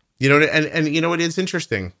failure? And it is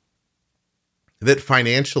interesting that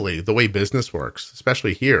financially, the way business works,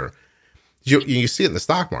 especially here, you see it in the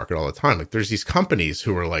stock market all the time. Like, there's these companies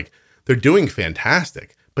who are like, they're doing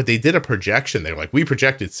fantastic, but they did a projection. They're like, we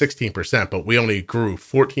projected 16%, but we only grew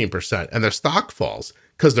 14%, and their stock falls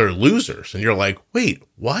because they're losers. And you're like, wait,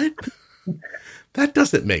 what? That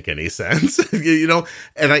doesn't make any sense, and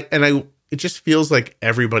it just feels like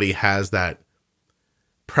everybody has that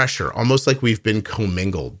pressure, almost like we've been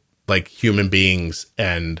commingled, like human beings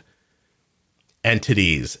and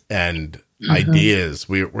entities and ideas.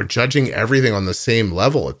 We're judging everything on the same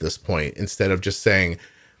level at this point, instead of just saying,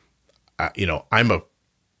 I'm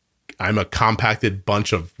a compacted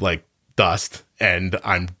bunch of like dust, and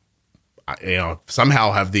I'm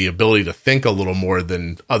somehow have the ability to think a little more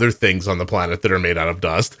than other things on the planet that are made out of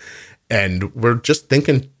dust. And we're just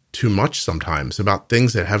thinking too much sometimes about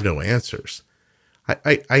things that have no answers.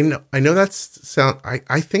 I know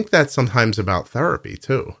I think that sometimes about therapy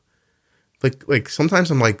too. Like sometimes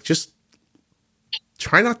I'm like, just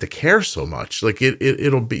try not to care so much. Like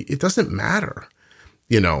it doesn't matter,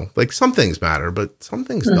 like some things matter, but some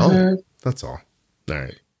things don't. That's all. All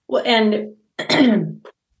right. Well, and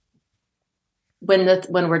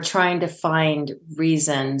when we're trying to find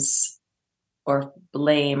reasons or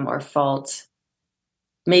blame or fault,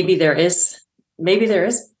 maybe there is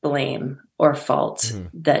blame or fault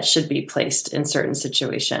that should be placed in certain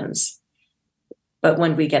situations. But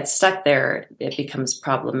when we get stuck there, it becomes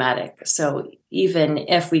problematic. So even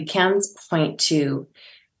if we can point to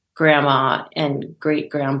grandma and great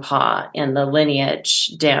grandpa and the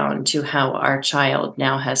lineage down to how our child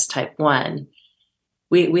now has type 1,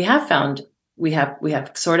 we have found we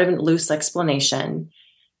have sort of a loose explanation,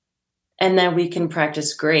 and then we can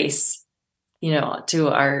practice grace,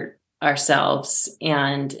 to ourselves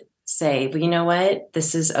and say, well, you know what,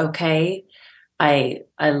 this is okay. I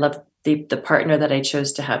love the partner that I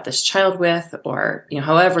chose to have this child with, or,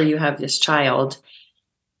 however you have this child,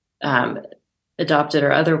 adopted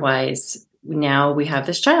or otherwise, now we have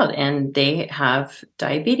this child and they have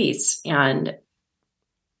diabetes, and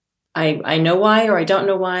I know why, or I don't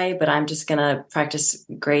know why, but I'm just going to practice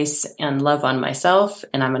grace and love on myself.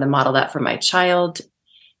 And I'm going to model that for my child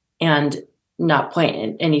and not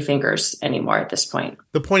point any fingers anymore at this point.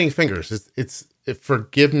 The pointing fingers it's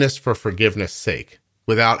forgiveness for forgiveness' sake,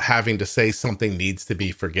 without having to say something needs to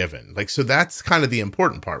be forgiven. Like, so that's kind of the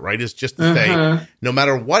important part, right? Is just to say, no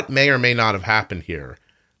matter what may or may not have happened here,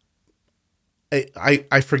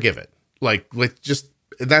 I forgive it. Like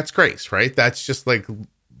that's grace, right? That's just like,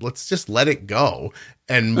 let's just let it go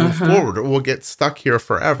and move forward, or we'll get stuck here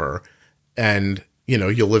forever. And,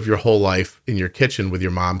 you'll live your whole life in your kitchen with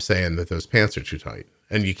your mom saying that those pants are too tight,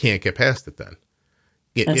 and you can't get past it then.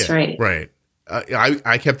 That's right. Right.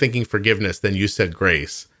 I kept thinking forgiveness, then you said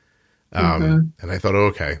grace. And I thought,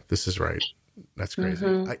 okay, this is right. That's crazy.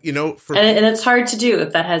 And it's hard to do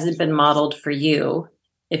if that hasn't been modeled for you.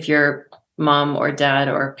 If your mom or dad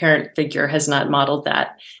or parent figure has not modeled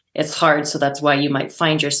that, it's hard. So that's why you might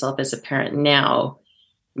find yourself as a parent now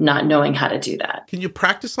not knowing how to do that. Can you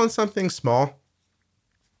practice on something small?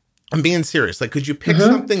 I'm being serious. Like, could you pick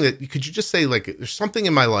something could you just say, like, there's something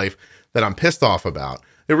in my life that I'm pissed off about.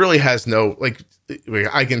 It really has no, like,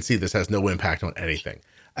 I can see this has no impact on anything,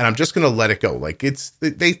 and I'm just going to let it go. Like, what's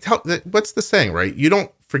the saying, right? You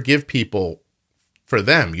don't forgive people for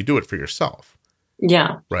them. You do it for yourself.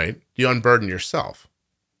 Yeah. Right. You unburden yourself.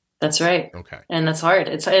 That's right. Okay. And that's hard.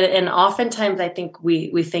 And oftentimes I think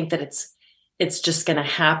we think that it's just going to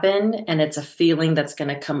happen, and it's a feeling that's going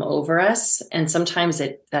to come over us. And sometimes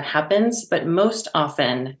that happens, but most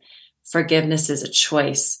often forgiveness is a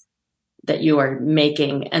choice that you are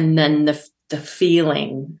making. And then the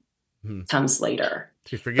feeling comes later.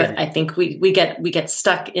 But I think we get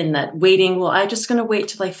stuck in that waiting. Well, I'm just going to wait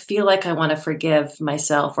till I feel like I want to forgive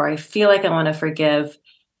myself, or I feel like I want to forgive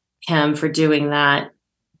him for doing that.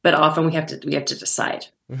 But often we have to decide.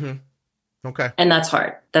 Okay. And that's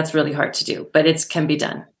hard. That's really hard to do, but it can be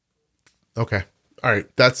done. Okay. All right.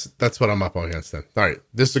 That's what I'm up against then. All right.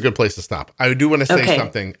 This is a good place to stop. I do want to say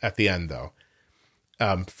something at the end though.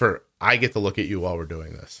 I get to look at you while we're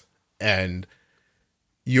doing this, and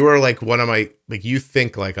you are like one of my, like, you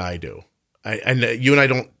think like I do. You and I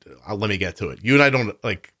don't, let me get to it. You and I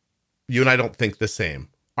don't think the same.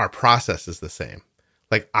 Our process is the same.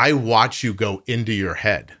 Like, I watch you go into your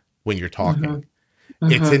head when you're talking.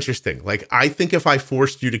 It's interesting. Like, I think if I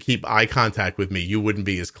forced you to keep eye contact with me, you wouldn't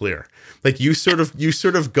be as clear. Like, you sort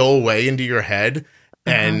of go away into your head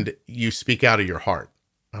and you speak out of your heart.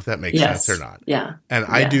 I don't know if that makes sense or not. Yeah. And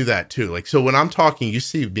I do that too. Like, so when I'm talking, you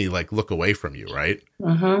see me like look away from you, right?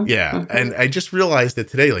 Yeah. And I just realized that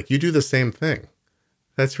today, like, you do the same thing.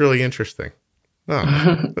 That's really interesting.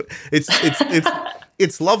 Oh,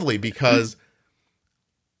 it's lovely because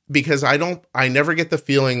I never get the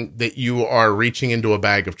feeling that you are reaching into a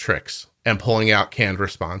bag of tricks and pulling out canned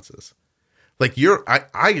responses. Like,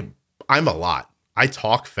 I'm a lot. I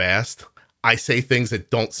talk fast. I say things that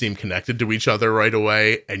don't seem connected to each other right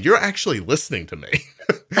away. And you're actually listening to me.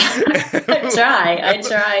 I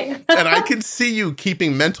try. And I can see you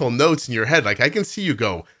keeping mental notes in your head. Like, I can see you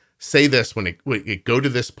go, say this when it go to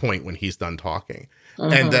this point when he's done talking.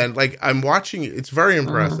 And then, like, I'm watching you. It's very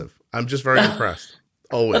impressive. I'm just very impressed.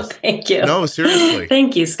 Always. Oh, thank you. No, seriously.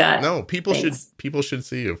 Thank you, Scott. No, people should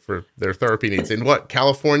see you for their therapy needs. In what?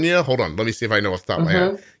 California? Hold on. Let me see if I know off the top of my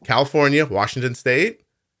head. California, Washington State?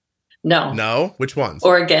 No. Which ones?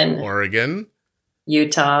 Oregon,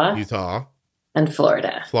 Utah, and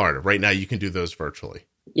Florida. Right now, you can do those virtually.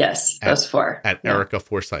 Yes, those four. At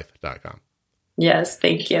ericaforsyth.com. Yes,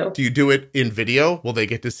 thank you. Do you do it in video? Will they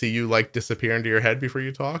get to see you like disappear into your head before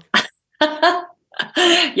you talk?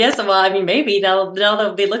 Yes, well, I mean, maybe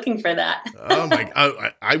they'll be looking for that. Oh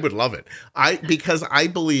my! I would love it. Because I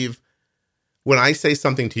believe when I say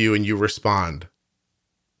something to you and you respond,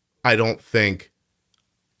 I don't think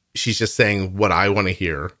she's just saying what I want to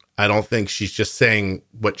hear. I don't think she's just saying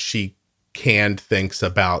what she thinks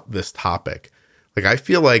about this topic. Like, I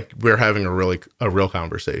feel like we're having a real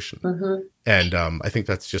conversation, and I think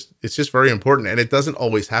it's just very important. And it doesn't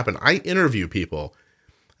always happen. I interview people.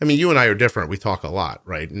 I mean, you and I are different. We talk a lot,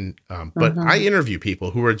 right? And but I interview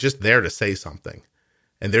people who are just there to say something,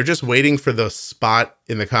 and they're just waiting for the spot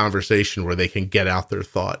in the conversation where they can get out their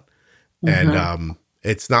thought. And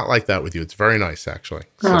it's not like that with you. It's very nice, actually.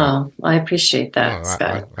 So, I appreciate that,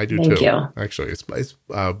 Scott. I do Thank too. You. Actually, it's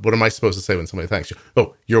what am I supposed to say when somebody thanks you?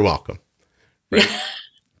 Oh, you're welcome. Right?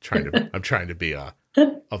 I'm trying to be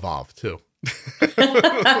evolved too.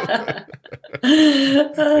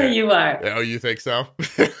 You are. Oh, you think so?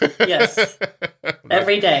 Yes.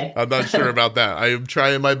 Every day. I'm not sure about that. I am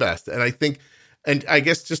trying my best. And I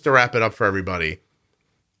guess just to wrap it up for everybody,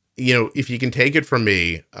 if you can take it from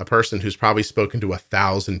me, a person who's probably spoken to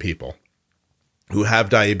 1,000 people who have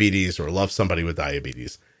diabetes or love somebody with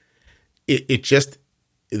diabetes, it just,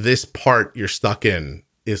 this part you're stuck in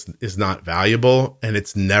is not valuable, and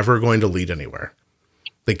it's never going to lead anywhere.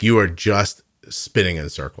 Like, you are just spinning in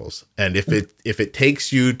circles. And if it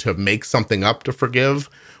takes you to make something up to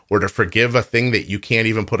forgive, or to forgive a thing that you can't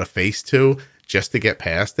even put a face to just to get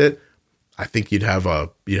past it, I think you'd have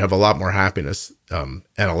a lot more happiness and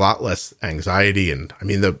a lot less anxiety. And I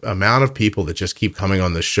mean, the amount of people that just keep coming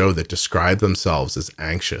on this show that describe themselves as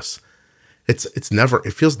anxious, it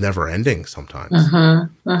feels never ending sometimes.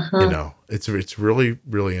 It's really,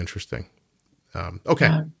 really interesting. Okay.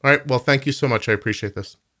 All right. Well, thank you so much. I appreciate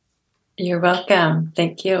this. You're welcome.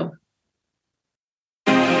 Thank you.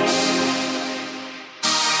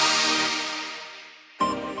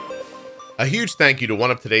 A huge thank you to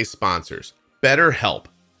one of today's sponsors, BetterHelp.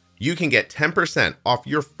 You can get 10% off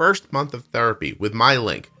your first month of therapy with my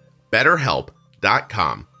link,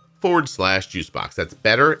 betterhelp.com/juicebox. That's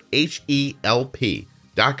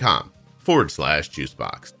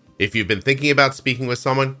betterhelp.com/juicebox. If you've been thinking about speaking with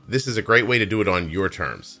someone, this is a great way to do it on your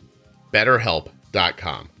terms.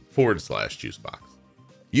 betterhelp.com/juicebox.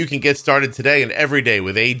 You can get started today and every day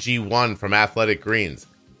with AG1 from Athletic Greens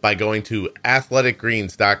by going to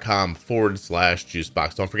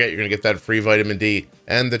athleticgreens.com/juicebox. Don't forget, you're going to get that free vitamin D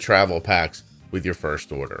and the travel packs with your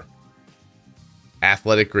first order.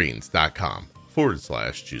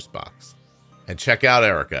 athleticgreens.com/juicebox. And check out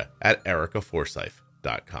Erica at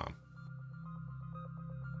ericaforsyth.com.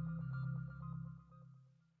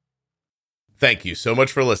 Thank you so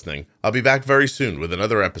much for listening. I'll be back very soon with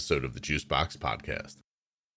another episode of the Juicebox Podcast.